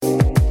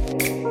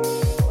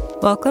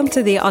Welcome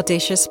to the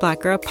Audacious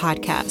Black Girl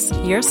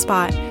Podcast, your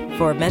spot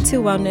for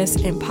mental wellness,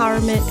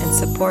 empowerment, and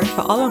support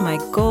for all of my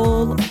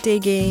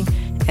goal-digging,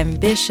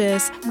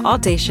 ambitious,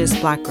 audacious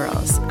Black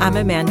girls. I'm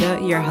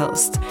Amanda, your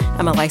host.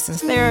 I'm a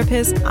licensed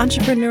therapist,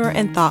 entrepreneur,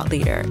 and thought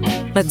leader.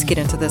 Let's get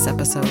into this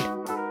episode.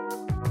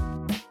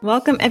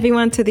 Welcome,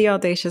 everyone, to the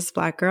Audacious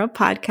Black Girl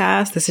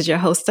Podcast. This is your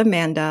host,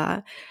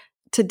 Amanda.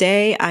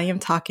 Today, I am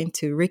talking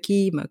to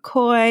Rikki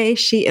McCoy.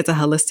 She is a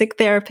holistic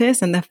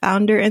therapist and the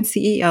founder and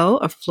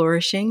CEO of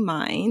Flourishing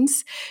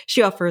Minds.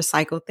 She offers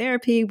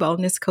psychotherapy,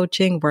 wellness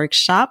coaching,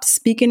 workshops,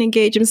 speaking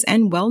engagements,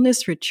 and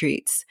wellness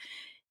retreats.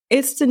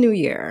 It's the new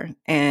year,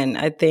 and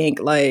I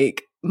think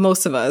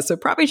most of us are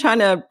probably trying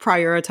to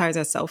prioritize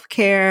our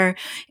self-care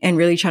and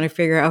really trying to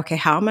figure out, okay,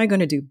 how am I going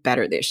to do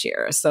better this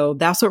year? So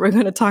that's what we're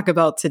going to talk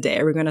about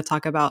today. We're going to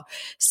talk about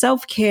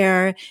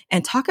self-care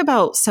and talk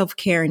about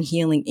self-care and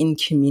healing in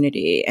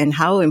community and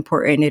how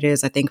important it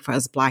is, I think, for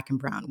us Black and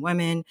Brown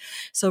women.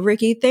 So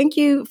Rikki, thank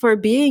you for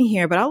being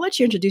here, but I'll let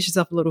you introduce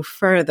yourself a little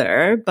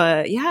further.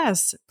 But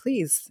yes,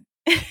 please.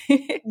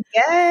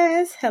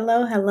 Yes.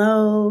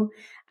 Hello.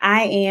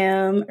 I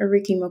am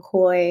Rikki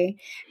McCoy.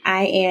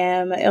 I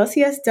am a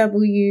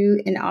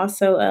LCSW and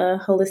also a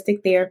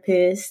holistic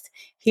therapist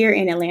here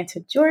in Atlanta,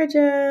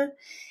 Georgia.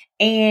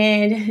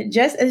 And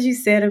just as you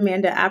said,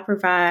 Amanda, I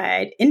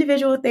provide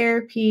individual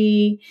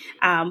therapy,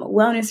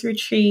 wellness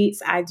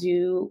retreats. I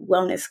do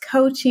wellness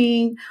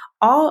coaching,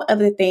 all of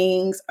the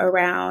things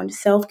around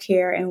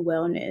self-care and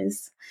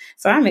wellness.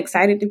 So I'm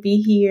excited to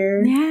be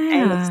here.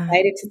 Yeah. I'm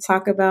excited to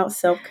talk about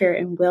self-care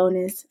and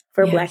wellness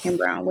for Black and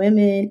Brown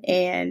women.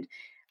 And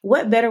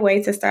what better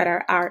way to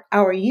start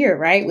our year,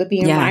 right? With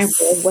being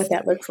mindful of what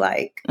that looks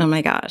like. Oh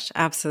my gosh,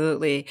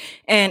 absolutely.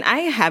 And I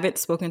haven't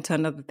spoken to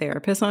another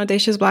therapist on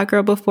Audacious Black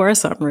Girl before,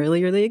 so I'm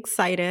really, really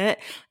excited.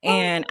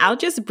 And I'll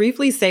just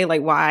briefly say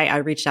why I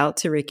reached out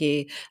to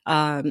Rikki.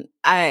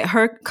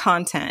 Her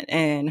content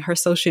and her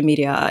social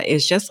media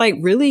is just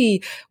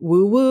really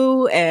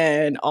woo-woo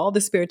and all the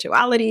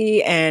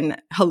spirituality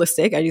and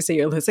holistic. I used to say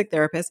you're a holistic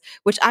therapist,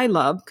 which I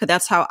love because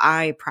that's how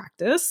I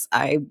practice.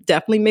 I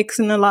definitely mix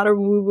in a lot of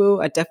woo-woo.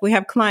 I definitely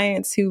have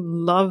clients who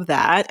love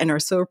that and are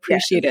so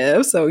appreciative.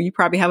 Yes. So you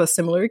probably have a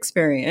similar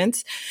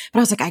experience. But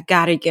I was like, I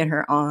got to get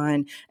her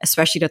on,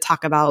 especially to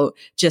talk about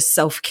just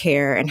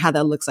self-care and how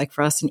that looks like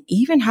for us and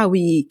even how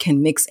we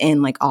can mix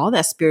in all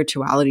that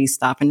spirituality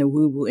stuff and the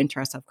woo-woo into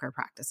our self-care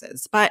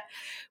practices. But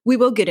we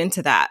will get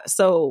into that.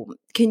 So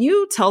can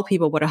you tell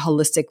people what a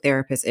holistic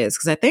therapist is?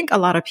 Because I think a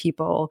lot of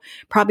people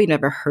probably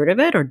never heard of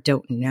it or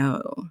don't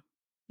know.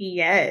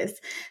 Yes.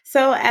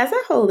 So as a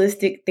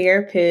holistic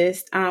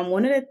therapist,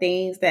 one of the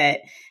things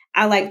that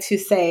I like to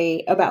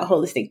say about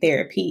holistic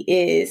therapy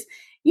is,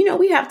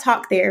 we have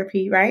talk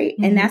therapy, right?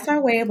 Mm-hmm. And that's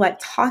our way of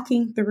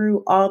talking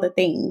through all the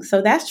things.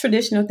 So that's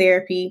traditional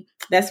therapy.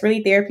 That's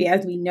really therapy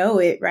as we know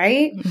it,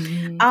 right?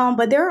 Mm-hmm.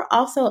 But there are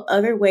also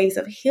other ways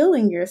of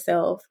healing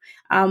yourself,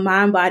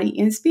 mind, body,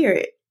 and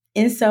spirit.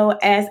 And so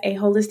as a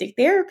holistic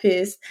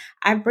therapist,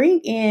 I bring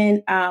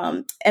in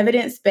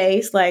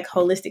evidence-based,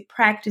 holistic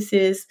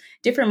practices,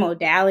 different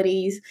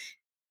modalities,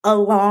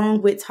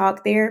 along with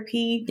talk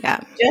therapy,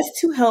 just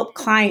to help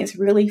clients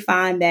really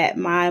find that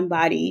mind,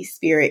 body,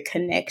 spirit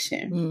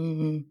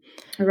connection.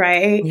 Mm-hmm.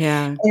 Right?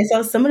 Yeah. And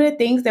so some of the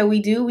things that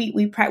we do,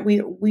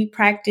 we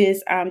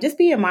practice just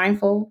being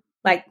mindful.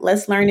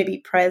 Let's learn to be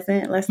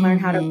present. Let's learn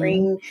how to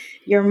bring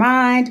your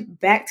mind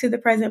back to the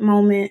present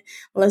moment.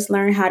 Let's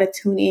learn how to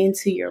tune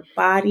into your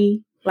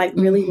body.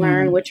 Really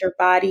learn what your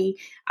body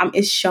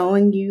is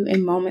showing you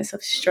in moments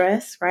of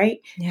stress, right?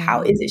 Yeah.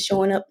 How is it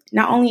showing up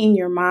not only in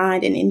your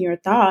mind and in your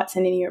thoughts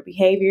and in your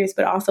behaviors,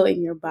 but also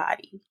in your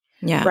body,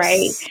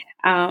 right?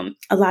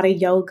 A lot of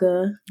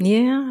yoga,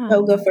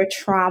 yoga for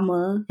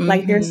trauma.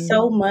 There's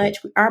so much,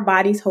 our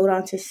bodies hold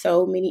on to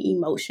so many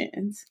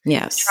emotions,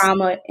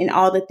 trauma and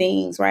all the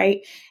things,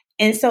 right?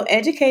 And so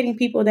educating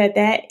people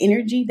that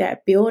energy,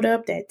 that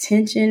buildup, that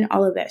tension,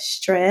 all of that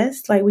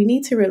stress, we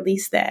need to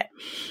release that.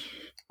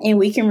 And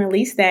we can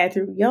release that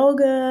through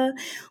yoga.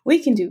 We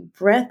can do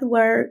breath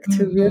work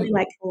to really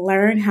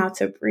learn how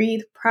to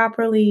breathe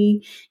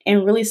properly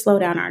and really slow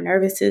down our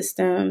nervous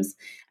systems.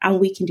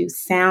 We can do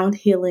sound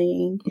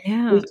healing.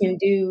 Yeah. We can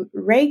do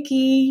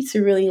Rikki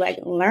to really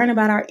learn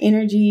about our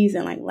energies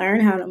and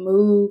learn how to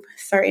move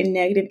certain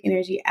negative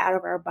energy out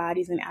of our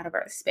bodies and out of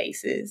our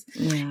spaces.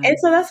 Yeah. And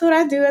so that's what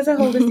I do as a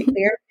holistic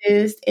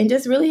therapist and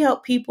just really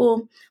help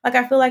people.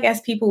 I feel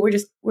as people,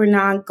 we're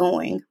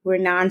non-going, we're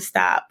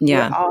nonstop,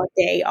 we're all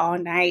day, all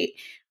night.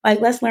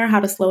 Let's learn how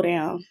to slow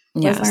down.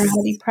 Yes. Let's learn how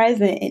to be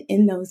present. And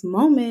in those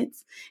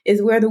moments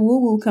is where the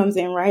woo-woo comes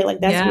in, right?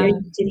 That's where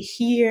you can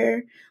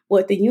hear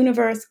what the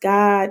universe,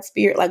 God,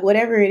 spirit,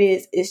 whatever it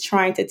is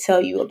trying to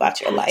tell you about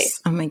your life.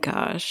 Oh my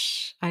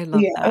gosh. I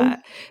love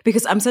that.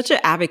 Because I'm such an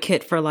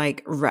advocate for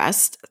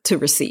rest to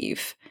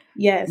receive.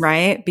 Yes.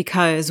 Right?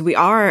 Because we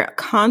are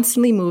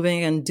constantly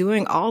moving and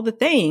doing all the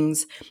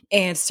things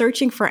and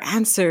searching for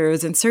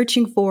answers and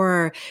searching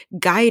for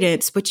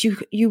guidance, but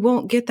you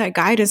won't get that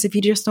guidance if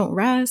you just don't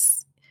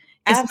rest.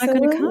 it's not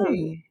going to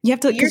Absolutely. come. You have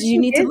to, You're because you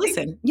too need to busy.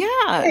 listen. Yeah.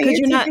 Yeah, Because you're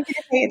you're too not, busy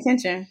to pay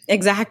attention.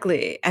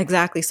 exactly.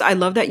 Exactly. So I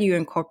love that you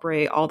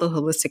incorporate all the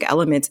holistic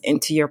elements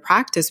into your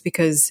practice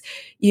because,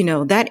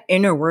 that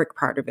inner work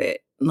part of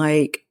it,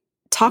 like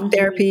talk Mhm.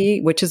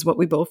 therapy, which is what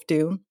we both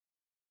do,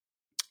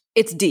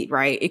 it's deep,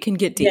 right? It can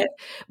get Yes,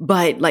 deep,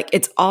 but like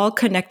it's all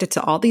connected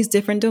to all these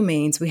different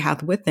domains we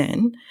have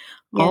within,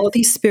 all of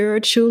yes. these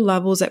spiritual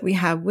levels that we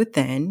have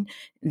within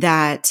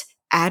that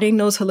adding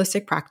those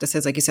holistic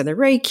practices, like you said, the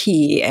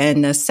Reiki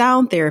and the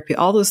sound therapy,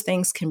 all those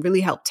things can really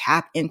help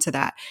tap into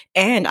that.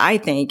 And I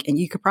think, and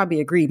you could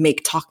probably agree,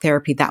 make talk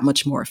therapy that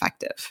much more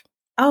effective,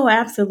 Oh,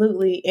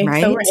 absolutely. And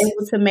so we're right?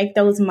 able to make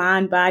those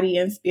mind, body,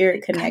 and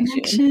spirit connections.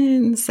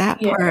 Connections,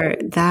 that Yes,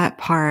 part, that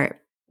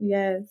part.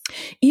 yes,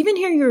 Even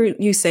hearing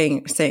you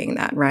saying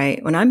that,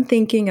 right? When I'm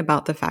thinking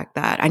about the fact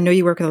that I know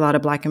you work with a lot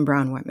of Black and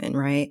brown women,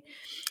 right?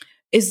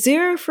 Is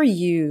there for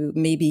you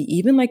maybe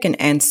even like an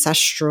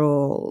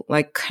ancestral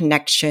like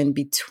connection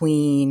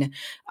between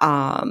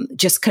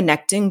just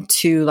connecting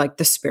to like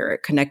the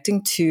spirit,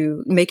 connecting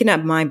to making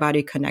that mind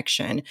body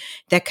connection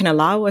that can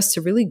allow us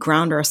to really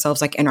ground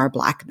ourselves like in our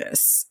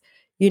Blackness?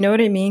 You know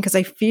what I mean? Because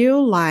I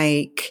feel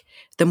like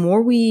the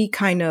more we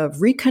kind of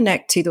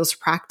reconnect to those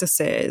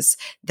practices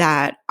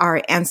that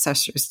our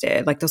ancestors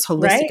did, like those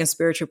holistic right, and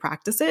spiritual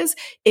practices,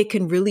 it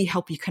can really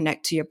help you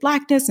connect to your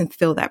Blackness and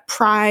feel that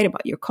pride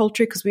about your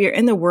culture. Because we are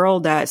in the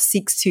world that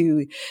seeks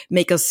to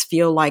make us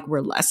feel like we're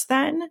less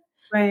than.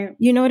 right.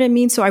 You know what I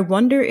mean? So I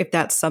wonder if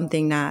that's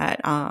something that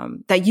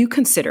that you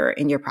consider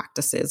in your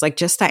practices, like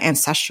just that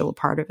ancestral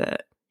part of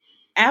it.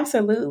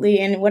 Absolutely.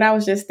 And what I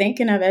was just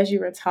thinking of as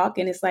you were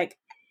talking is like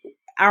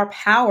our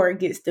power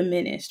gets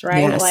diminished,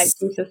 right? Like Yes.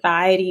 through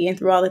society and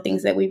through all the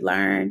things that we've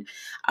learned.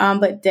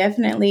 But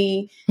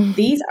definitely,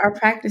 these are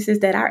practices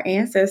that our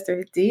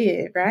ancestors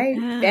did, right?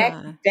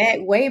 Yeah.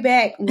 Way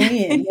back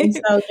when. And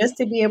so, just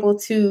to be able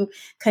to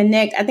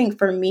connect, I think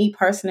for me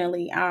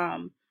personally,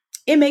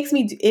 it makes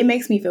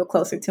me feel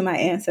closer to my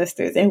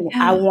ancestors, and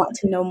I Yeah. want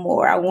to know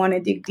more. I want to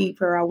dig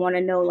deeper. I want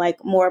to know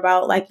like more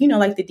about like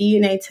like the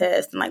DNA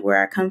test and like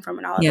where I come from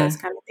and all of Yeah. those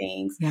kind of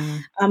things. Yeah.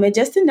 And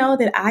just to know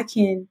that I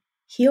can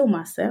heal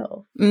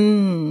myself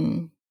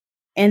Mm.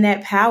 and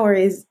that power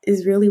is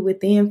really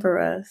within for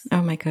us.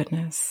 Oh my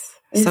goodness.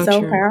 It's So so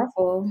true.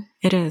 powerful.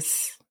 It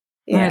is.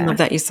 I love Yeah.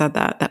 that you said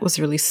that. That was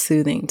really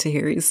soothing to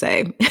hear you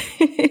say.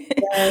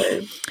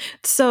 Yes.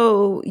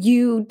 So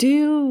you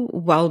do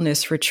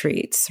wellness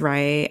retreats,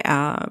 right?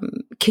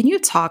 Can you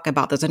talk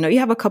about this? I know you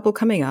have a couple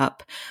coming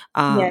up,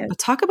 Yes. but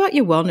talk about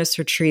your wellness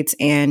retreats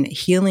and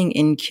healing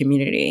in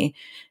community,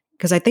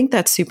 because I think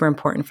that's super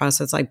important for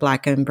us as like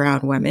Black and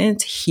brown women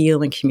to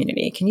heal in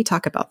community. Can you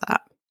talk about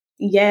that?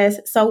 Yes.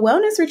 So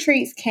wellness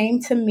retreats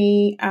came to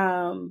me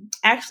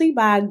actually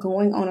by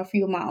going on a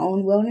few of my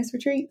own wellness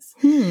retreats.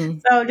 Hmm.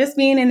 So just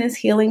being in this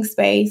healing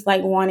space,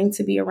 like wanting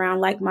to be around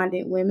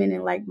like-minded women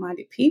and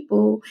like-minded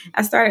people,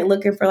 I started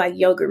looking for like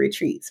yoga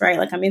retreats, right?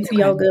 Like I'm into Okay.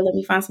 yoga. Let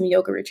me find some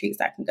yoga retreats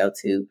I can go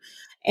to.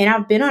 And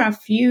I've been on a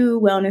few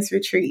wellness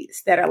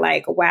retreats that are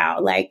like, wow,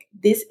 like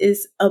this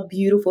is a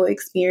beautiful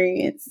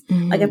experience.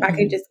 Like if I could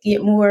Mm-hmm. just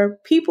get more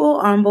people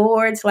on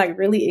board to like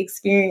really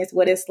experience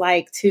what it's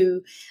like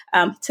to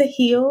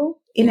heal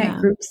in that Yeah.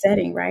 group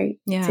setting, right?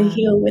 To Yeah.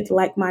 heal with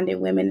like-minded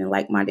women and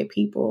like-minded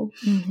people.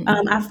 Mm-hmm.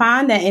 I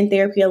find that in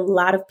therapy, a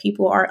lot of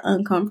people are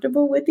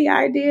uncomfortable with the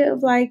idea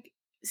of like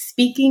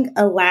speaking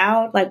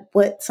aloud, like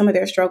what some of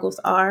their struggles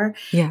are.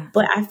 Yeah.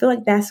 But I feel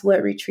like that's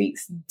what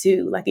retreats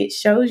do. Like it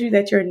shows you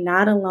that you're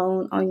not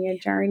alone on your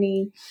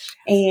journey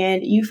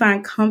and you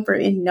find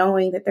comfort in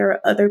knowing that there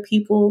are other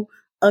people,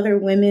 other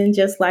women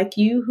just like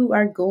you who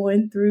are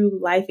going through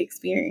life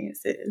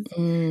experiences.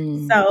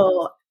 Mm.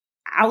 So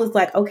I was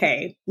like,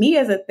 okay, me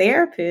as a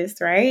therapist,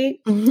 right?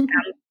 Mhm.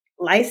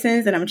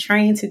 Licensed and I'm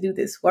trained to do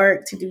this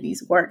work, to do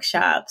these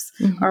workshops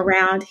Mhm.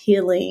 around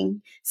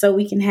healing so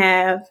we can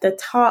have the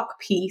talk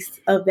piece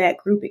of that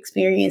group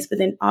experience, but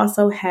then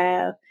also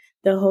have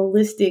the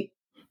holistic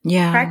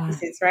Yeah.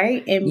 practices,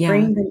 right? And Yeah.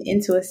 bring them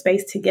into a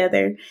space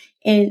together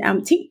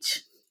and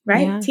teach,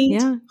 right? Yeah.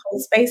 Teach, Yeah.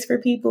 hold space for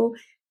people,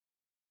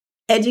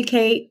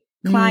 educate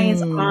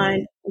clients Mm.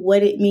 on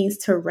what it means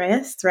to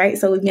rest, right?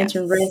 So we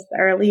mentioned Yes. rest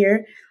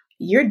earlier.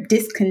 You're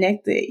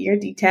disconnected, you're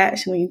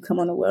detached when you come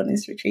on a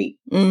wellness retreat.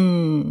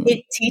 Mm.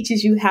 It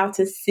teaches you how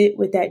to sit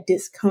with that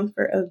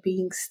discomfort of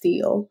being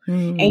still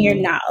and you're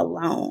Mm. not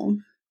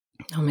alone.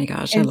 Oh my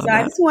gosh, I And so love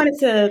I that. just wanted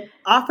to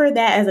offer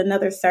that as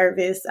another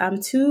service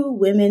to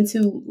women,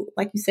 to,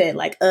 like you said,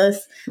 like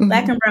us,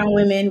 Black Mhm. and brown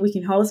women. We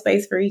can hold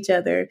space for each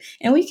other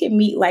and we can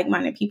meet like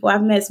minded people.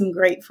 I've met some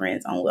great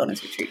friends on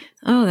wellness retreats.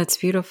 Oh, that's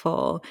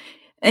beautiful.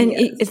 And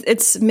Yes.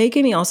 it's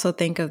making me also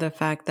think of the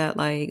fact that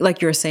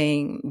like you're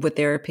saying with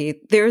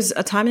therapy, there's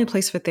a time and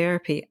place for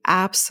therapy. Yeah.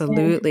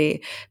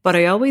 Absolutely. But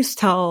I always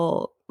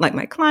tell like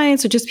my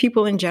clients or just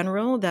people in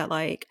general that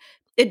like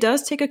it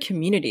does take a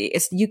community.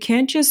 It's you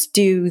can't just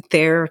do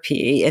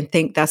therapy and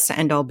think that's the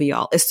end all be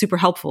all. It's super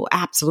helpful.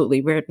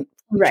 Absolutely. We're trying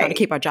to Right.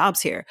 keep our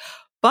jobs here.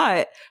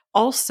 But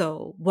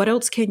also, what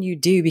else can you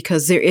do?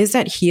 Because there is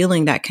that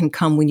healing that can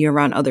come when you're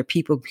around other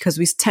people, because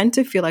we tend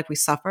to feel like we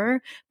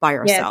suffer by Yes.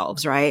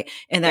 ourselves, right?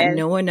 And that Yes.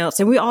 no one else,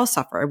 and we all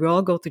suffer, we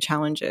all go through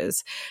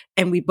challenges,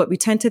 but we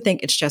tend to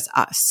think it's just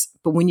us.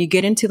 But when you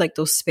get into like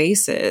those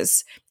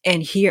spaces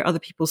and hear other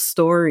people's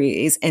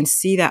stories and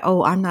see that,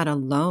 oh, I'm not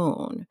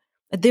alone,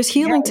 there's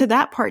healing Yes. to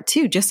that part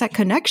too, just that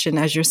connection,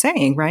 as you're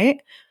saying,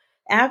 right?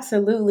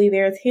 Absolutely.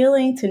 There's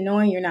healing to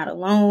knowing you're not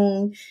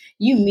alone.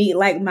 You meet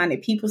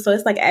like-minded people. So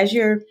it's like as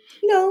you're,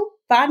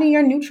 finding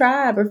your new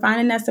tribe or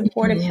finding that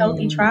supportive,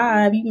 healthy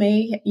tribe, you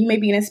may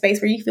be in a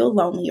space where you feel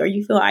lonely or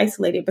you feel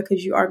isolated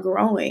because you are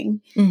growing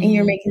and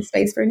you're making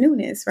space for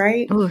newness,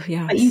 right? Oh, But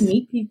you yes.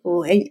 meet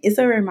people, and it's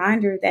a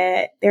reminder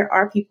that there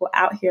are people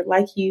out here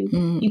like you,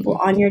 people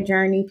on your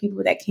journey,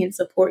 people that can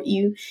support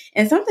you.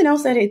 And something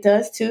else that it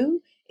does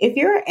too, if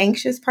you're an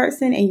anxious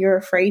person and you're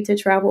afraid to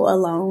travel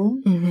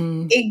alone,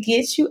 it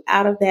gets you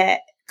out of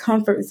that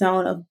comfort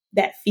zone of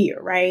that fear,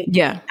 right?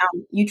 Yeah.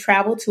 You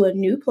travel to a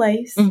new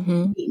place,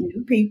 you meet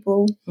new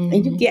people,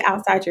 and you get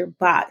outside your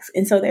box.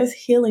 And so there's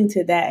healing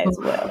to that as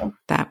well.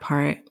 That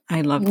part.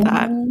 I love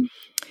that. Mhm.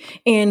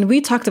 And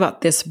we talked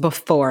about this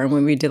before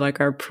when we did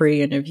like our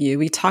pre-interview.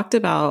 We talked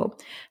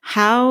about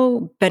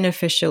how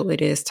beneficial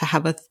it is to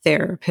have a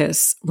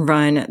therapist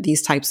run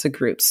these types of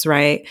groups,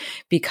 right?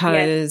 Yes.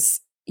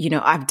 Because,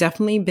 I've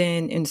definitely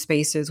been in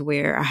spaces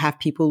where I have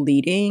people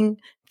leading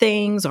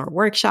things or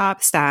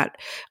workshops that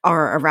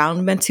are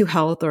around mental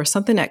health or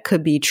something that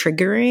could be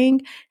triggering.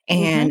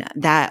 And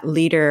that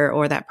leader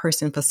or that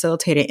person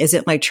facilitating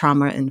isn't like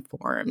trauma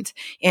informed.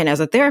 And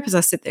as a therapist, I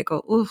sit there and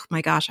go, oh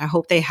my gosh, I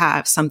hope they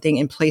have something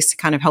in place to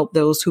kind of help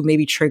those who may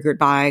be triggered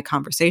by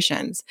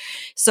conversations.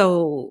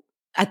 So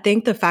I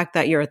think the fact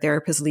that you're a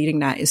therapist leading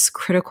that is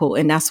critical.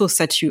 And that's what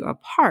sets you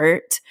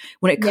apart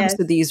when it comes Yes.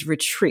 to these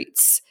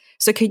retreats.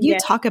 So can you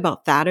Yes. talk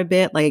about that a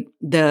bit, like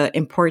the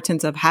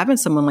importance of having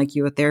someone like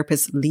you, a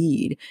therapist,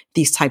 lead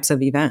these types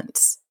of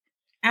events?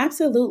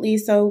 Absolutely.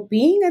 So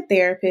being a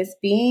therapist,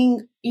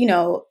 being,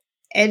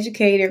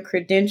 educated,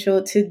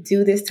 credentialed to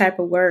do this type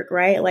of work,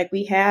 right? Like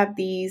we have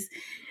these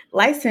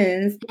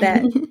license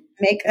that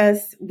make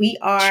us, we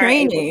are able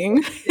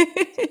Training.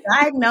 to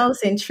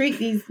diagnose and treat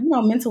these,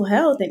 mental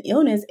health and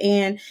illness.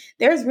 And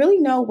there's really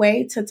no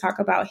way to talk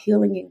about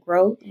healing and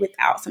growth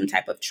without some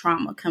type of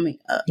trauma coming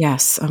up,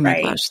 Yes. Oh my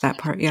right? gosh, that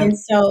part. Yeah. And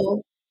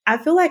so I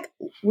feel like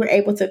we're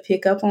able to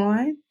pick up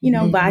on,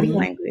 body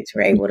language.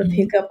 We're able to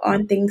pick up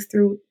on things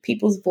through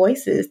people's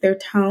voices, their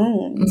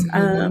tones,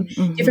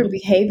 different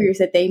behaviors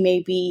that they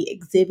may be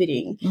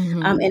exhibiting.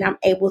 And I'm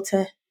able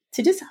to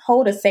just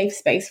hold a safe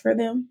space for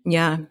them.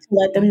 Yeah. To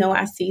let them know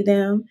I see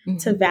them,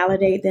 to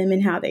validate them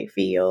and how they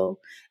feel,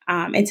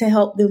 and to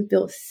help them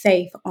feel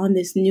safe on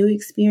this new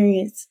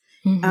experience,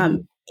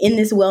 in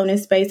this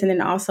wellness space, and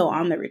then also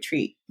on the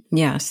retreat.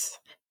 Yes.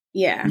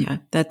 Yeah. Yeah.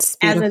 That's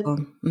beautiful.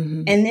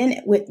 And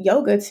then with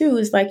yoga too,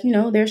 it's like,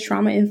 there's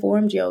trauma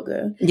informed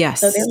yoga. Yes.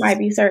 So there might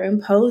be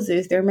certain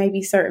poses, there may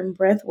be certain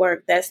breath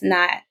work that's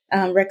not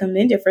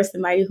recommended for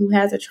somebody who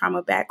has a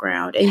trauma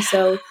background. And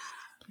so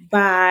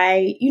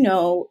by,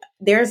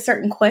 there are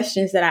certain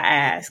questions that I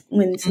ask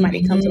when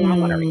somebody comes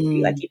along on a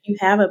retreat. Like if you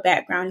have a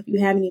background, if you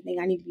have anything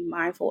I need to be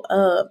mindful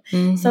of,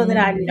 so that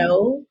I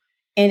know,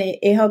 and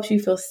it helps you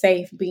feel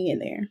safe being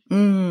there.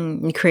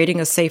 Creating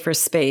a safer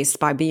space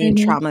by being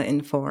trauma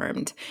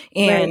informed.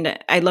 And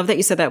Right. I love that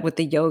you said that with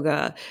the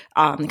yoga,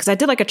 because I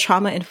did like a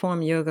trauma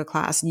informed yoga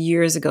class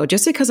years ago,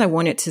 just because I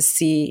wanted to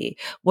see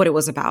what it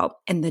was about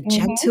and the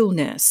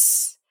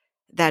gentleness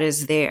that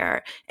is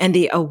there and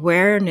the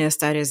awareness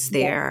that is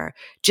there.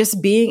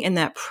 Just being in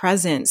that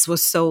presence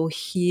was so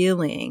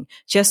healing,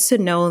 just to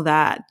know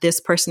that this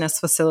person that's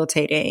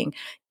facilitating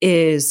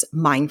is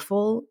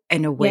mindful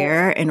and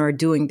aware and are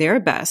doing their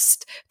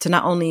best to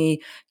not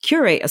only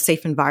curate a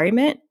safe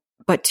environment,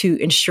 but to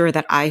ensure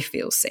that I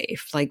feel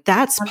safe. Like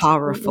that's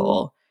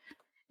powerful.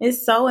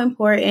 It's so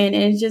important,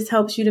 and it just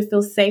helps you to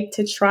feel safe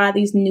to try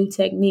these new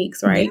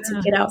techniques, right? To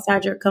Yeah. get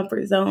outside your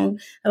comfort zone.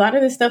 A lot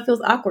of this stuff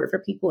feels awkward for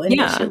people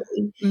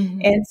initially.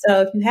 Mhm. And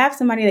so if you have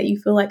somebody that you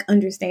feel like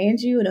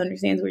understands you and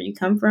understands where you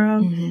come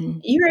from,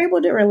 you're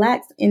able to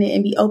relax in it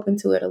and be open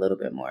to it a little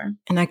bit more.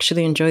 And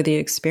actually enjoy the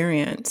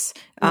experience.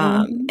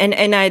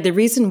 Mhm. The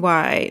reason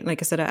why,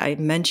 like I said, I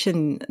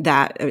mentioned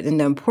that and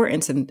the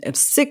importance of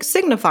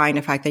signifying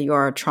the fact that you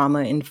are a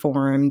trauma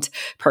informed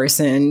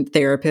person,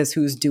 therapist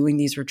who's doing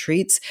these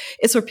retreats.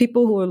 It's for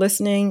people who are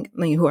listening,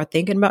 like, who are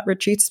thinking about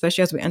retreats,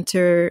 especially as we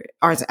enter,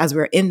 or as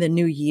we're in the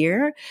new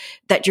year,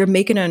 that you're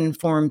making an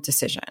informed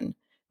decision.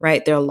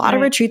 Right. There are a lot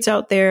of retreats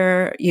out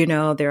there.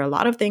 There are a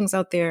lot of things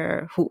out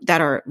there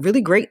that are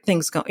really great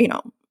things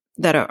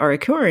that are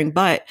occurring,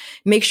 but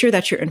make sure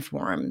that you're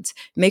informed.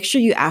 Make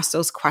sure you ask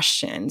those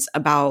questions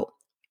about,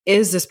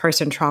 is this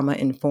person trauma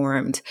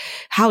informed?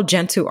 How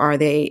gentle are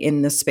they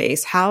in the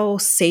space? How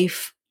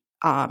safe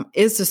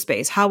is the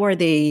space? How are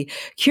they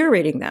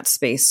curating that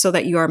space so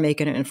that you are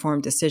making an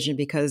informed decision?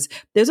 Because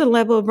there's a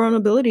level of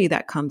vulnerability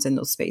that comes in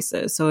those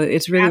spaces. So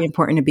it's really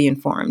important to be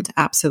informed.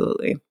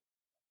 Absolutely.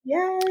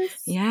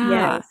 Yes. Yeah.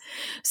 Yes.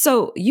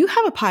 So you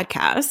have a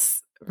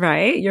podcast,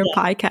 right? Your Yes.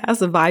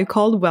 podcast, a vibe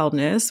called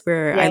Wellness,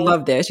 where I Yes.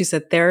 love this. You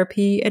said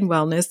therapy and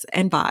wellness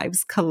and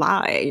vibes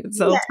collide.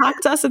 So Yes.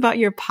 talk to us about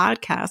your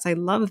podcast. I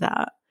love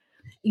that.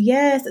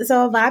 Yes.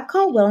 So, A Vibe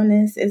Called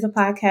Wellness is a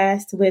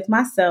podcast with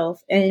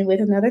myself and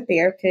with another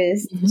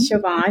therapist, Mm-hmm.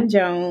 Siobhan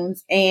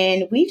Jones.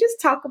 And we just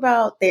talk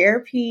about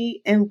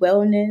therapy and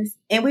wellness.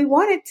 And we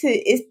wanted to,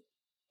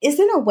 it's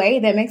in a way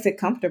that makes it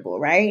comfortable,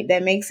 right?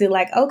 That makes it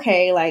like,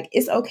 okay, like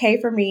it's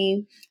okay for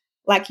me,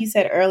 like you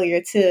said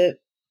earlier, to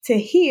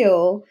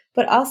heal,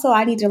 but also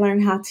I need to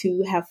learn how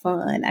to have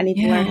fun. I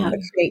need to learn how Yeah.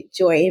 to create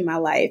joy in my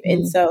life. And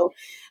Mm-hmm. so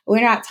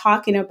we're not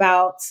talking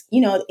about,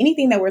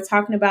 anything that we're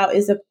talking about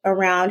is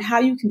around how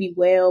you can be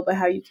well, but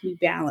how you can be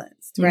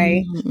balanced,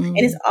 right? And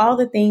it's Mm-hmm. all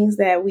the things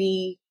that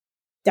we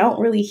don't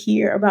really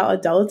hear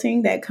about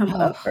adulting that come Oh,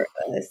 up for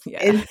us. yeah.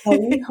 And so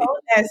we hold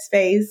that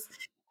space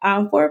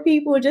for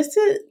people just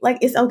to like,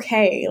 it's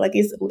okay. Like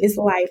it's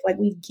life. Like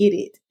we get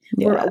it.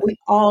 Yeah. We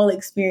all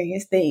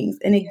experience things.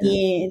 And Yeah.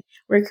 again,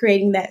 we're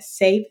creating that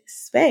safe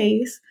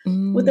space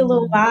with a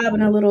little Mm. vibe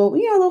and a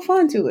little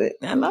fun to it.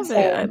 I love it.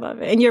 I So,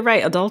 love it. And you're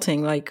right,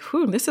 adulting, like,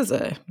 whew, this has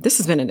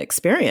been an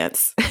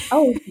experience.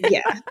 oh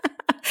yeah,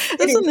 it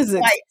This one is is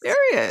it's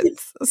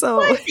experience.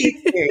 So, quite the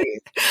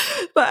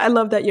experience. but I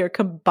love that you're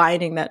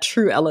combining that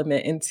true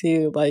element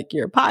into like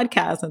your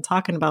podcast and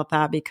talking about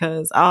that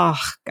because, oh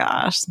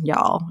gosh,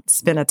 y'all,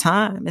 it's been a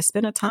time. It's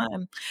been a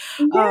time.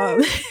 Um,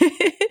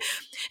 Yes,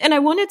 and I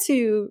wanted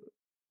to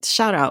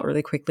shout out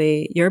really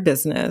quickly your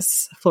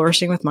business,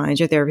 Flourishing with Mind,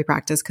 your therapy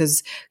practice,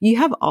 because you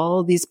have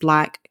all these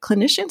Black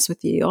clinicians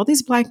with you, all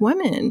these Black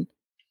women.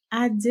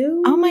 I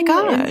Oh my do.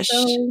 And gosh.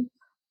 so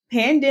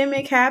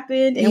pandemic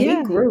happened and we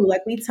Yeah. grew,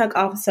 like we took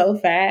off so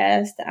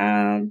fast.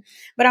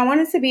 But I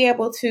wanted to be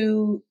able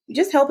to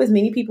just help as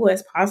many people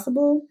as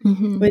possible.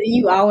 Hmm. But then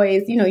you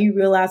always, you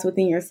realize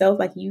within yourself,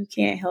 like you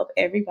can't help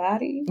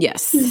everybody.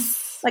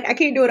 Yes. Like I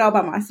can't do it all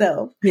by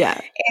myself. Yeah.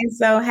 And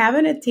so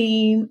having a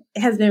team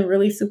has been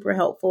really super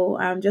helpful,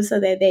 just so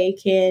that they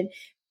can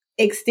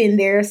extend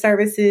their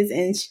services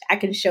and I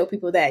can show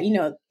people that,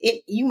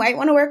 you might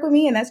want to work with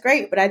me and that's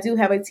great, but I do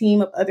have a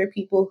team of other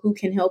people who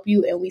can help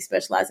you and we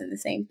specialize in the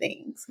same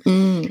things.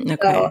 So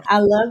Okay. I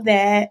love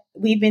that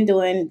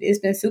it's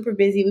been super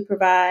busy. We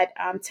provide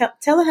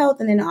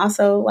telehealth and then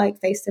also like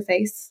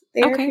face-to-face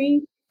Okay.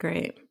 therapy.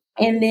 Great.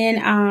 And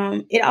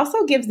then it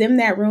also gives them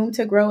that room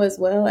to grow as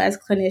well as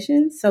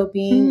clinicians. So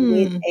being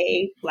with Mm.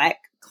 a Black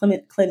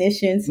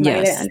clinician, somebody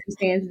that Yes.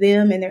 understands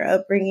them and their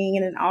upbringing,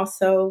 and then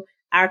also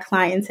our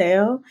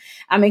clientele,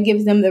 it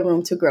gives them the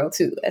room to grow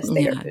too as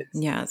Yeah. therapists.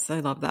 Yes. I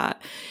love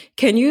that.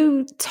 Can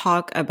you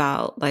talk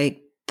about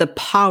like the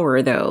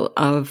power though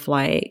of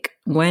like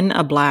when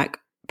a Black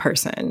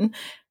person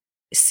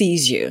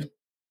sees you?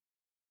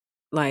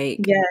 Like,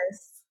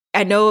 Yes.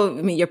 I know,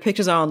 I mean, your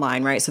pictures are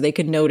online, right? So they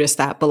could notice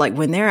that. But like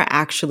when they're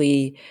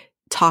actually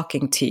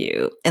talking to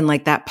you and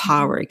like that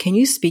power, can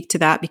you speak to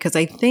that? Because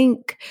I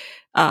think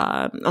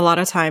a lot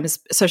of times,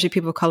 especially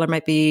people of color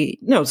might be,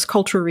 it's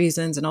cultural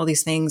reasons and all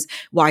these things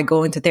why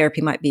going to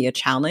therapy might be a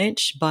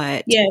challenge.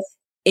 But Yes.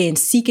 in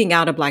seeking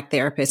out a Black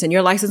therapist, and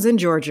you're licensed in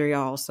Georgia,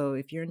 y'all. So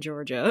if you're in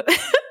Georgia,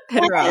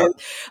 hit her Yes.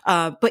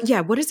 up. But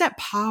yeah, what is that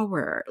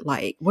power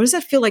like? What does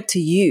that feel like to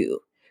you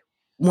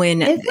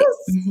when It feels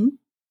Mhm.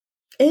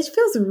 it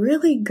feels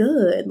really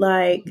good.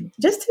 Like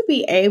just to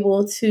be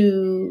able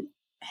to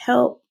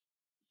help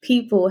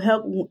people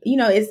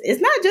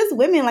it's not just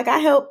women. Like I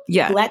help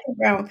Yeah. Black and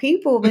brown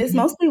people, but it's Mhm.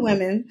 mostly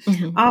women.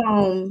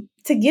 Mhm.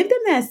 To give them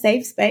that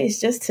safe space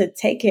just to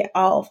take it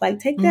off, like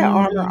take that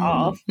armor Mm,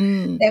 off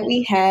mm, that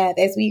we have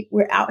as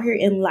we're out here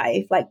in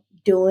life, like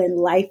doing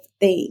life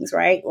things,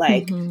 right?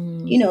 Like,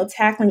 mhm,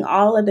 tackling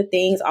all of the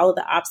things, all of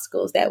the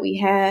obstacles that we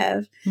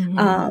have. mhm.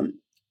 Um,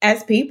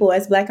 as people,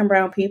 as Black and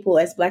brown people,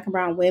 as Black and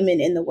brown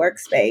women in the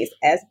workspace,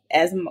 as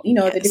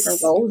the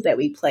different Yes. roles that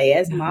we play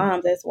as Yeah.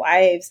 moms, as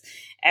wives,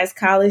 as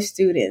college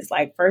students,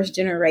 like first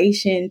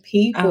generation Oh,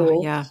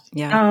 people, yeah.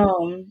 Yeah.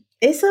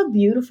 it's a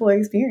beautiful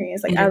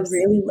experience. Like It I is.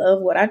 really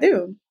love what I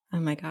do. Oh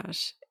my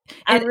gosh.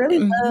 I And really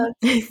mhm. love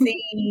to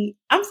see.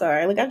 I'm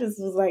sorry, like I just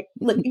was like,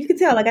 look, you can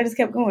tell, like I just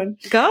kept going.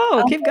 Go,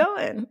 Um, keep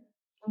going.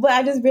 but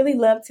I just really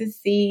love to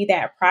see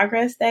that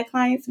progress that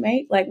clients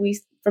make. Like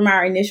from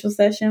our initial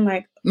session,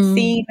 like Mm,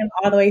 seeing them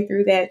all the way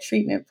through that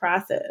treatment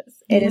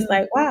process, and yeah. it's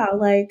like, wow,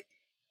 like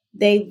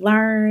they've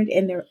learned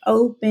and they're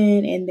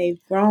open and they've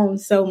grown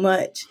so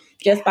much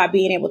just by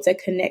being able to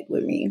connect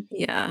with me.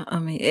 Yeah. I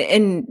mean,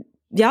 and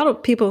y'all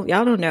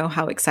don't know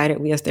how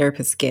excited we as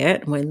therapists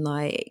get when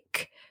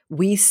like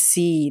we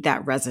see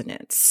that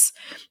resonance,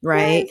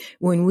 right? Yes,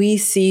 When we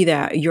see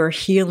that you're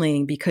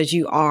healing because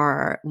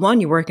you're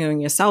working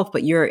on yourself,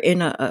 but you're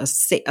in a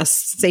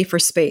safer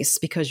space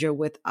because you're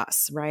with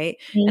us, right?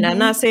 And I'm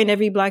not hmm saying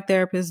every Black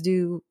therapist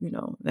you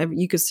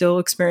could still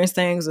experience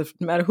things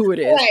no matter who it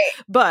is, right,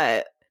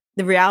 but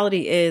the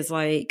reality is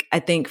like, I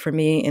think for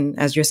me, and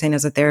as you're saying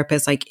as a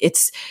therapist, like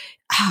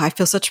I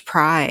feel such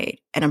pride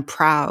and I'm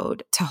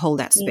proud to hold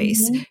that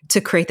space, Mhm.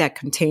 to create that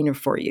container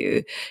for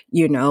you,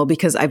 you know,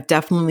 because I've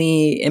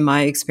definitely, in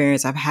my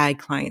experience, I've had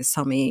clients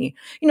tell me,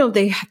 you know,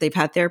 they've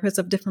had therapists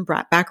of different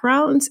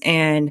backgrounds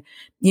and,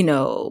 you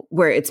know,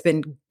 where it's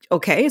been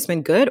okay, it's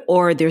been good,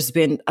 or there's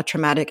been a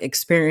traumatic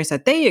experience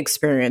that they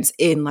experienced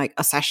in like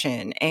a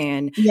session.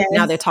 And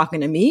now they're Yes,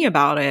 talking to me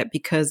about it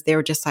because they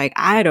were just like,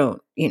 I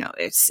don't, you know,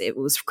 it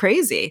was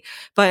crazy.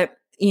 But,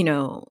 you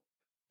know,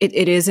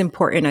 it is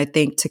important, I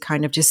think, to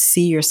kind of just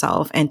see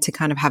yourself and to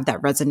kind of have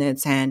that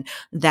resonance, and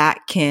that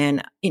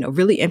can, you know,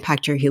 really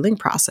impact your healing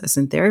process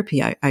in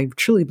therapy. I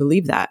truly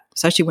believe that,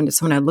 especially when it's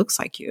someone that looks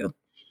like you,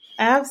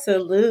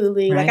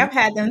 absolutely. Like right? I've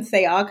had them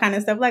say all kind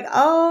of stuff like,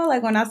 "Oh,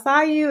 like when I saw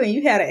you and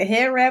you had a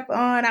head wrap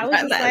on, I was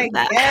just like,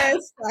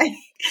 yes." Like,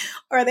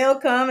 or they'll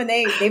come and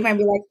they might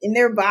be like in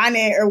their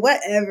bonnet or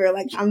whatever.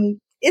 Like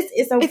it's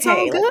It's all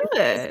okay. Like it's a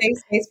good. safe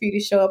space for you to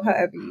show up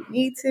however you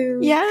need to.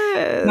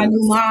 My new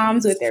Yes.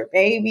 moms with their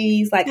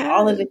babies, like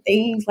all of Yes. the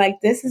things, like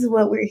this is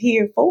what we're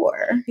here for.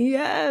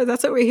 Yeah,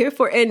 that's what we're here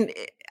for. And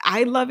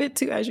I love it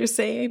too, as you're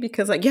saying,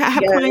 because like, yeah, I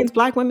have Yes, clients,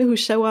 Black women who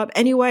show up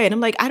anyway. And I'm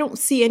like, I don't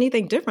see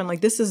anything different.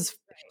 Like, this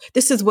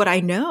is what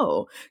I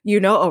know, you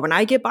know, or when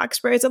I get box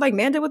sprays, they're like,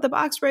 Manda with the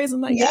box sprays.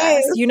 I'm like, yes,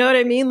 yes, you know what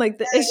I mean? Like,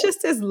 it's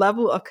just this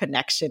level of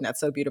connection that's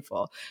so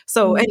beautiful.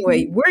 So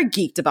anyway, mhm, we're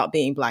geeked about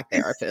being Black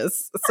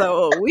therapists.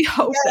 So we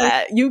hope yes,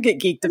 that you get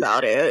geeked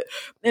about it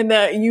and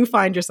that you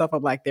find yourself a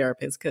Black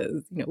therapist,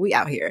 because, you know, we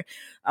out here.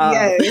 Um,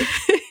 yes.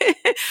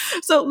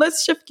 so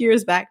let's shift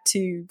gears back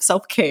to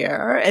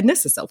self-care. And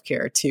this is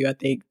self-care too, I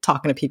think,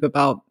 talking to people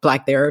about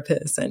Black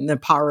therapists and the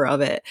power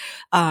of it.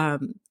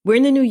 We're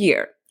in the new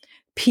year.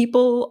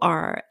 People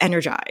are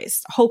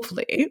energized,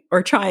 hopefully,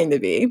 or trying to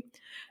be.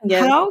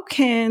 Yes. How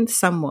can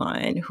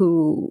someone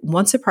who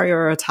wants to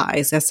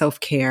prioritize their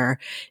self-care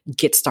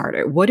get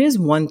started? What is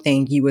one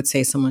thing you would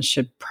say someone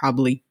should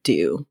probably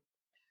do?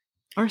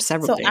 Or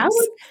several So I things.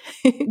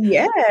 would,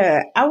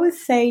 yeah, I would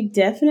say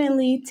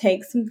definitely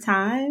take some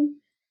time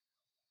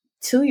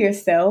to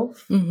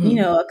yourself, you Hmm.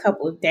 know, a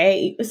couple of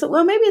days. So,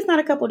 well, maybe it's not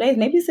a couple of days,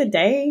 maybe it's a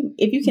day.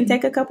 If you can Hmm.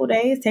 take a couple of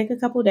days, take a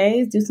couple of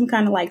days, do some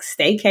kind of like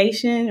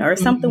staycation or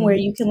something where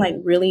Hmm. you can like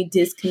really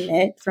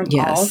disconnect from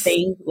all Yes.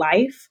 things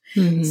life.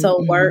 Hmm.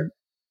 So, work,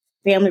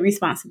 Hmm. family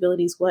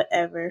responsibilities,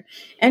 whatever,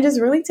 and just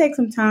really take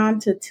some time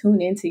to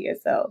tune into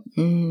yourself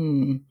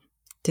Mm.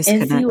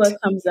 and see Disconnect. what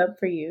comes up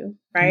for you,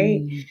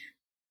 right? Mm.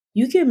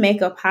 You can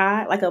make a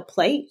pie, like a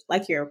plate,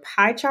 like your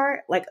pie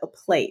chart, like a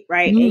plate,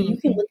 right? And you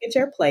can Mm. look at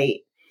your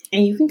plate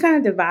and you can kind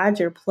of divide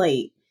your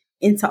plate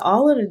into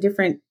all of the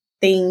different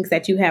things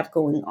that you have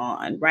going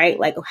on, right?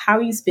 Like how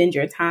you spend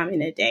your time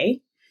in a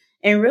day,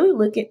 and really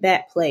look at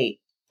that plate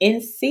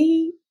and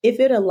see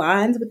if it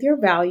aligns with your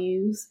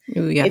values,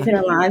 Ooh, if yeah. it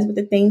aligns with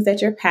the things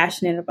that you're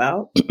passionate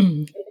about,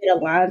 Mhm. if it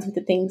aligns with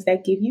the things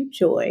that give you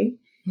joy.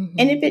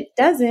 And if it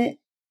doesn't,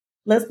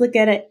 let's look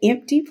at an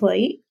empty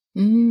plate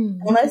Mm.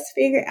 and let's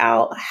figure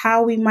out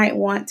how we might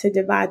want to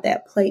divide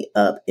that plate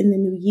up in the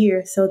new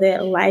year so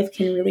that life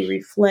can really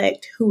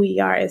reflect who we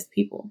are as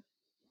people.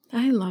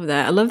 I love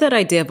that. I love that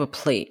idea of a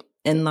plate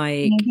and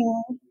like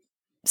Mhm.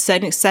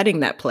 setting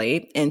that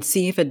plate and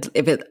see if it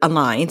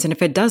aligns, and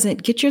if it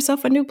doesn't, get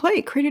yourself a new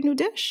plate, create a new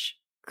dish,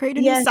 create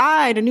a new Yes,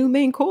 side, a new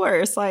main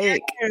course.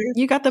 Like,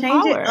 you got the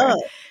change it power. up.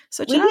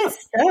 Switch it We get up.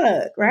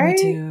 stuck, We right?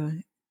 do.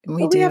 We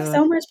But we have do.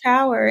 so much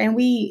power, and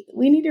we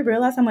need to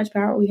realize how much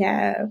power we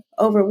have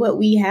over what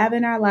we have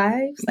in our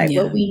lives, like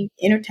what Yeah. we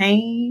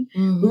entertain,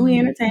 who we Hmm.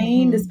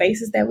 entertain, the Hmm.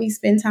 spaces that we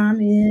spend time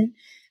in,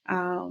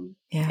 um,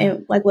 Yeah.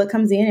 and like what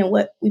comes in and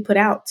what we put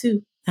out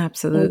too.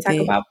 When we talk Absolutely.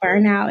 about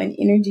burnout and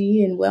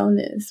energy and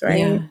wellness, right?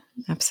 Yeah,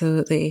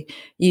 absolutely.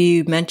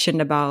 You mentioned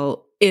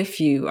about if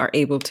you are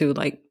able to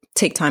like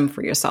take time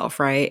for yourself,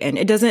 right? And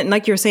it doesn't,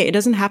 like you were saying, it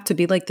doesn't have to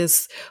be like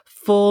this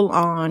full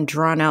on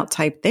drawn out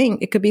type thing.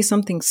 It could be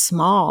something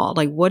small.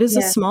 Like, what is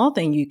a Yeah. small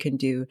thing you can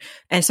do?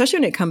 And especially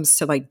when it comes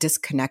to like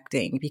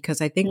disconnecting,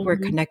 because I think we're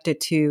Mhm. connected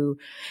to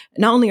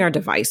not only our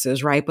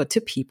devices, right? But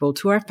to people,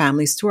 to our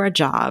families, to our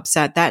jobs,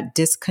 that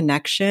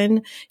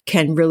disconnection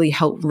can really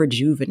help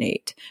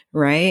rejuvenate,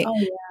 right? Oh,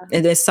 yeah.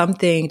 It is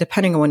something,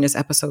 depending on when this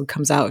episode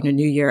comes out in the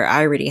new year,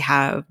 I already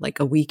have like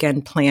a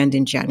weekend planned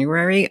in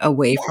January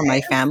away from my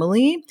Yes.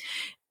 family.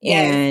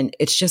 Yes. And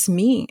it's just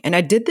me. And I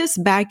did this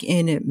back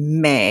in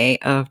May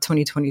of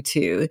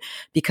 2022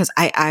 because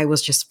I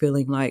was just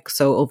feeling like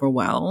so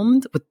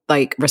overwhelmed with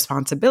like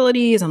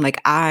responsibilities. I'm like,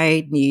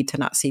 I need to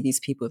not see these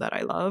people that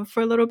I love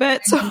for a little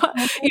bit. So,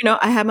 Mhm. you know,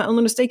 I had my own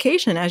little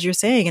staycation, as you're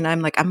saying. And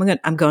I'm like, I'm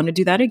going to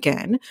do that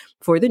again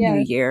for the new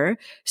Yes. year,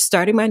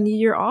 starting my new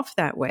year off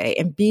that way,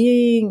 and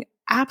being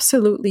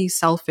absolutely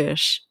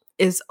selfish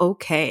is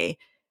okay.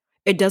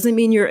 It doesn't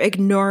mean you're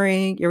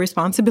ignoring your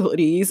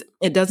responsibilities.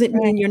 It doesn't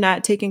Right. mean you're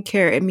not taking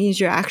care. It means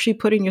you're actually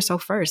putting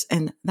yourself first.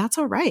 And that's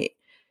all right.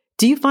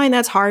 Do you find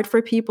that's hard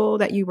for people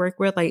that you work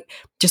with, like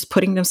just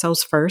putting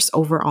themselves first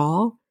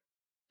overall?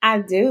 I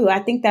do. I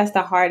think that's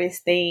the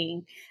hardest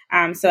thing.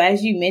 So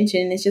as you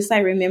mentioned, it's just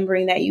like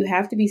remembering that you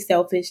have to be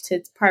selfish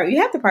you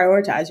have to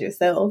prioritize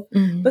yourself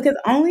Mm-hmm. because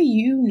only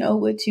you know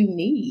what you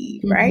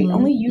need, right? Mm-hmm.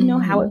 Only you know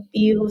how Mm-hmm. it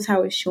feels,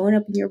 how it's showing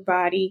up in your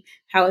body,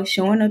 how it's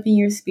showing up in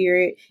your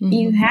spirit. And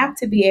you Mm-hmm. have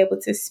to be able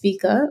to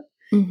speak up.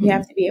 You Mm-hmm.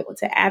 have to be able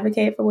to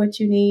advocate for what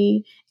you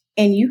need.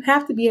 And you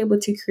have to be able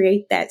to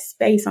create that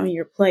space on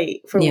your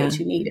plate for what Yeah.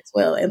 you need as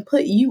well and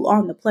put you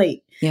on the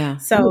plate. Yeah.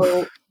 So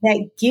Oof.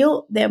 that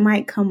guilt that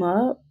might come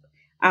up,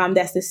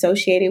 that's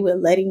associated with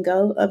letting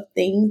go of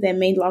things that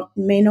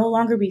may no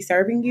longer be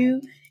serving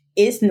you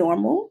is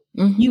normal.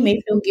 You Mm-hmm.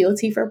 may feel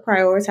guilty for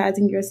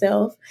prioritizing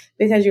yourself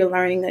because you're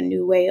learning a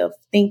new way of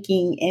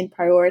thinking and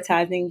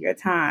prioritizing your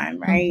time,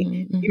 right?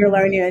 Mm-hmm. You're Mm-hmm.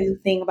 learning a new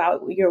thing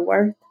about your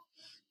worth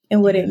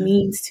and what it Yeah.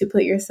 means to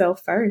put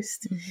yourself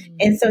first. Mm-hmm.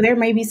 And so there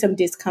may be some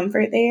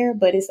discomfort there,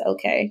 but it's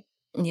okay.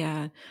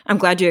 Yeah. I'm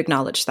glad you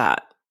acknowledged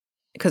that.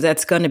 Because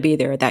that's going to be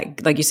there.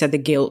 That, like you said, the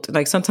guilt.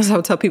 Like sometimes I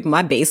would tell people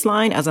my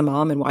baseline as a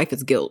mom and wife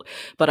is guilt,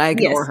 but I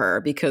ignore Yes.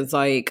 her because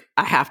like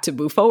I have to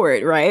move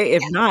forward, right?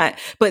 If not,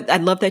 but I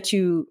love that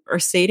you are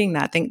stating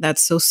that. I think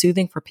that's so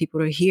soothing for people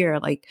to hear.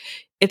 Like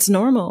it's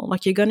normal.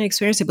 Like you're going to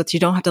experience it, but you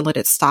don't have to let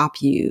it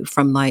stop you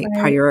from like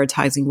Right.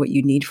 prioritizing what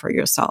you need for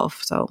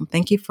yourself. So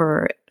thank you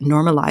for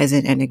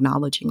normalizing and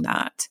acknowledging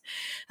that.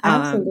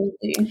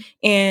 Absolutely.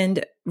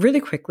 And really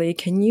quickly,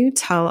 can you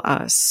tell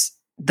us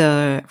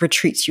the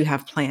retreats you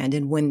have planned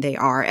and when they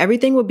are?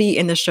 Everything will be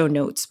in the show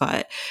notes,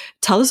 but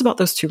tell us about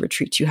those 2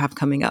 retreats you have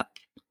coming up.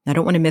 I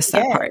don't want to miss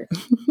that Yes. part.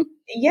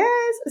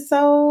 Yes.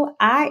 So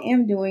I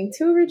am doing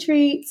 2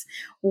 retreats.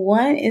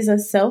 One is a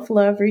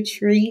self-love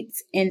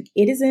retreat and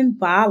it is in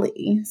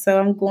Bali. So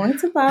I'm going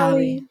to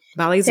Bali. Bali,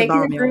 Bali's a taking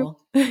bomb, a group.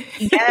 y'all.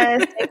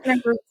 Yes, taking a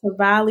group to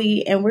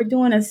Bali, and we're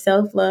doing a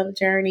self-love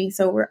journey.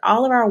 So we're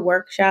all of our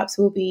workshops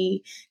will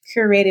be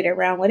curated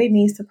around what it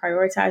means to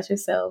prioritize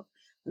yourself,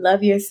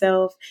 love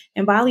yourself.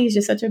 And Bali is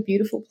just such a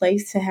beautiful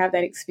place to have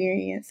that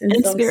experience. And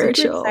And so I'm super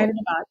spiritual. excited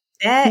about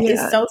that.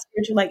 It's Yeah. so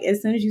spiritual, like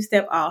as soon as you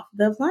step off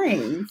the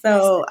plane.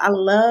 So I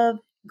love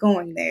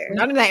going there.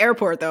 Not in that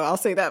airport, though. I'll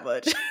say that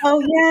much. Oh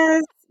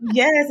yes.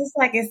 Yes. It's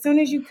like as soon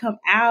as you come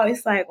out,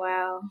 it's like,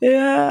 wow,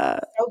 Yeah.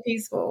 so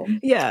peaceful.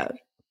 Yeah.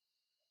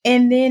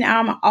 And then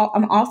I'm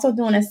also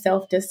doing a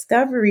self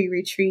discovery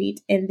retreat,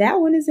 and that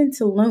one is in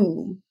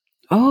Tulum.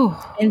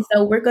 Oh, And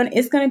so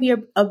it's gonna be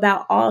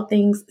about all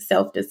things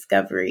self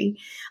discovery.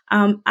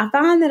 I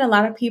find that a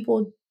lot of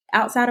people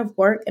outside of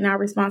work and our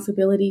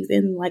responsibilities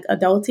in like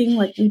adulting,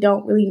 like we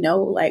don't really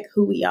know like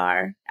who we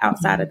are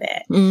outside of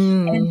that.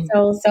 And mm,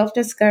 so self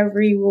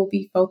discovery will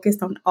be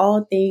focused on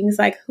all things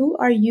like who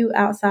are you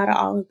outside of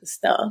all of the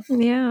stuff?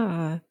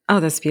 yeah. Oh,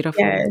 that's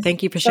beautiful. Yes.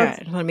 Thank you for So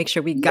sharing. I want to make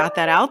sure we yeah, got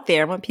that out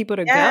there. I want people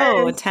to go,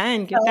 yes.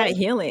 attend, get that So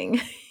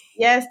healing.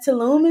 yes,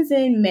 Tulum is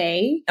in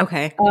May,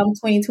 Okay.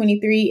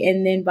 2023,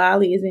 and then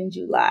Bali is in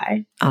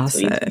July of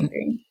Awesome.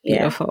 2023. Yeah.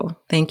 Beautiful.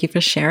 Thank you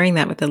for sharing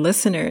that with the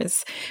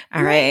listeners.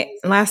 All right. Yes.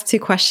 Last 2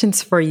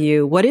 questions for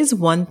you. What is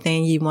one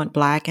thing you want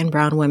Black and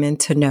Brown women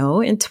to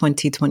know in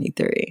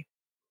 2023?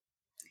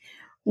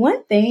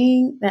 One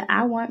thing that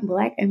I want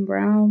Black and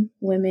Brown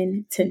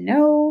women to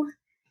know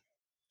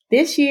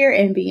this year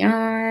and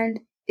beyond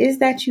is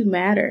that you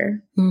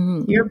matter.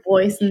 Mm-hmm. Your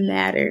voice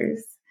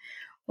matters.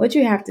 What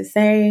you have to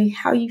say,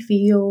 how you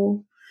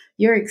feel,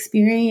 your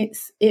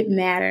experience, it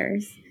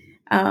matters.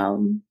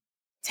 Um,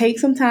 Take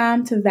some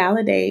time to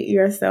validate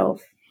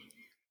yourself.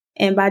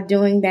 And by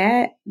doing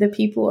that, the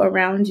people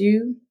around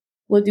you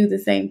will do the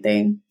same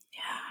thing.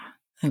 Yeah,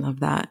 I love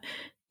that.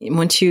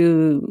 Once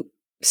you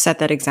set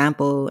that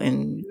example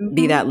and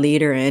be Mhm. that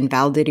leader and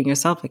validating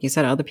yourself, like you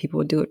said, other people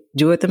would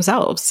do it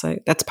themselves. So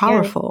that's Yes,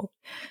 powerful.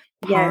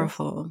 yes.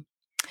 Powerful.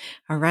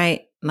 All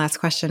right. Last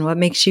question. What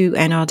makes you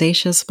an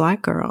audacious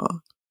Black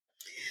girl?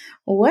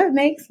 What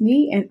makes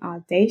me an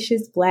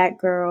audacious Black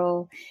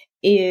girl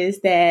is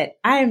that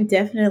I am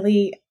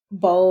definitely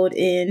bold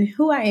in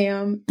who I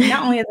am,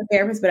 not only as a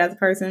therapist, but as a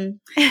person.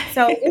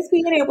 So it's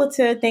being able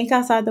to think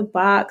outside the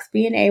box,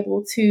 being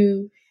able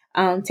to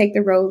take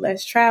the road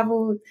less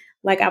traveled.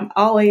 Like I'm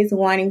always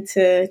wanting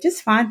to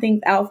just find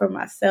things out for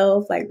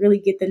myself, like really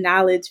get the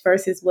knowledge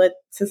versus what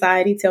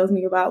society tells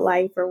me about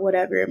life or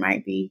whatever it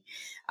might be.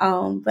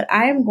 But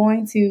I am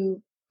going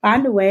to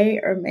find a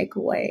way or make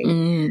a way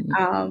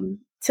Mm,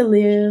 to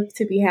live,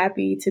 to be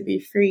happy, to be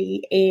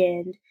free.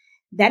 And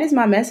that is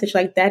my message.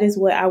 Like, that is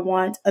what I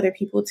want other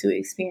people to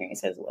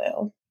experience as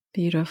well.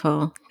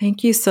 beautiful.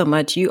 Thank you so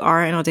much. You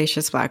are an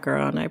audacious Black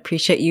girl, and I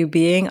appreciate you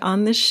being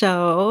on the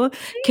show.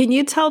 Can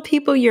you tell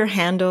people your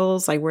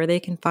handles, like where they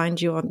can find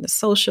you on the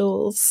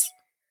socials?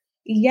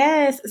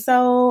 Yes.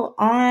 So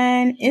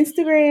on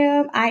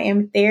Instagram, I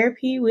am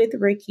Therapy with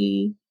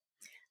Rikki.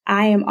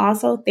 I am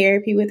also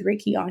Therapy with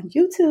Rikki on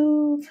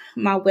YouTube.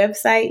 My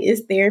website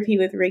is Therapy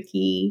with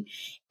Rikki.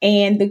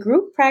 And the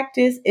group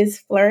practice is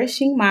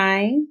Flourishing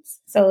Minds.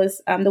 So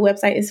it's the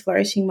website is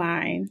Flourishing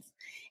Minds.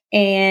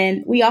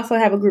 And we also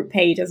have a group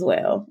page as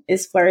well.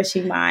 It's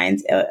Flourishing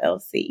Minds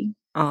LLC.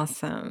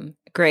 Awesome.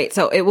 Great.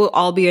 So it will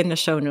all be in the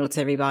show notes,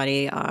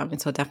 everybody.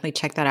 And so definitely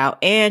check that out.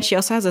 And she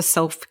also has a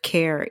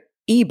self-care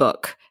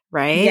ebook,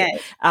 right? Yes.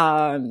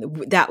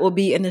 That will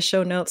be in the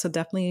show notes. So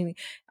definitely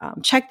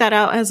check that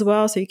out as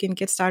well so you can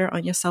get started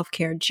on your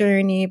self-care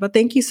journey. But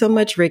thank you so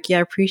much, Rikki.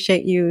 I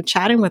appreciate you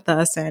chatting with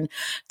us and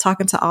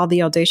talking to all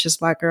the audacious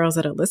Black girls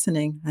that are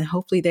listening. And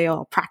hopefully they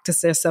all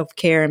practice their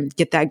self-care and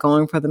get that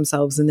going for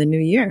themselves in the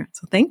new year.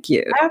 So thank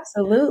you.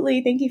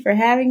 Absolutely. Thank you for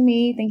having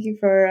me. Thank you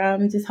for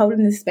just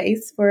holding this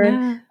space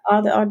for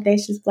all the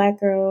audacious Black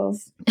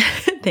girls.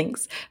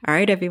 Thanks. All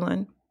right,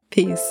 everyone.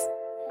 Peace.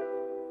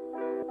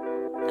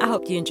 I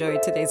hope you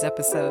enjoyed today's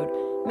episode.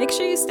 Make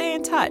sure you stay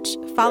in touch.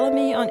 Follow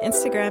me on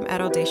Instagram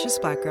at Audacious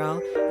Black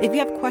Girl. If you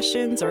have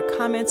questions or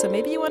comments, or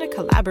maybe you want to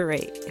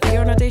collaborate, if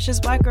you're an Audacious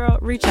Black Girl,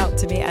 reach out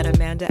to me at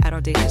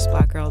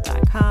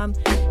amanda@audaciousblackgirl.com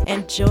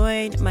and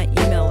join my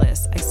email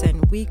list. I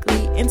send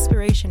weekly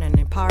inspiration and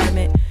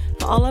empowerment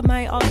for all of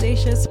my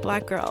audacious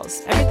Black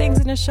girls.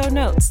 Everything's in the show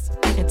notes.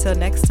 Until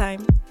next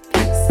time,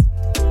 peace.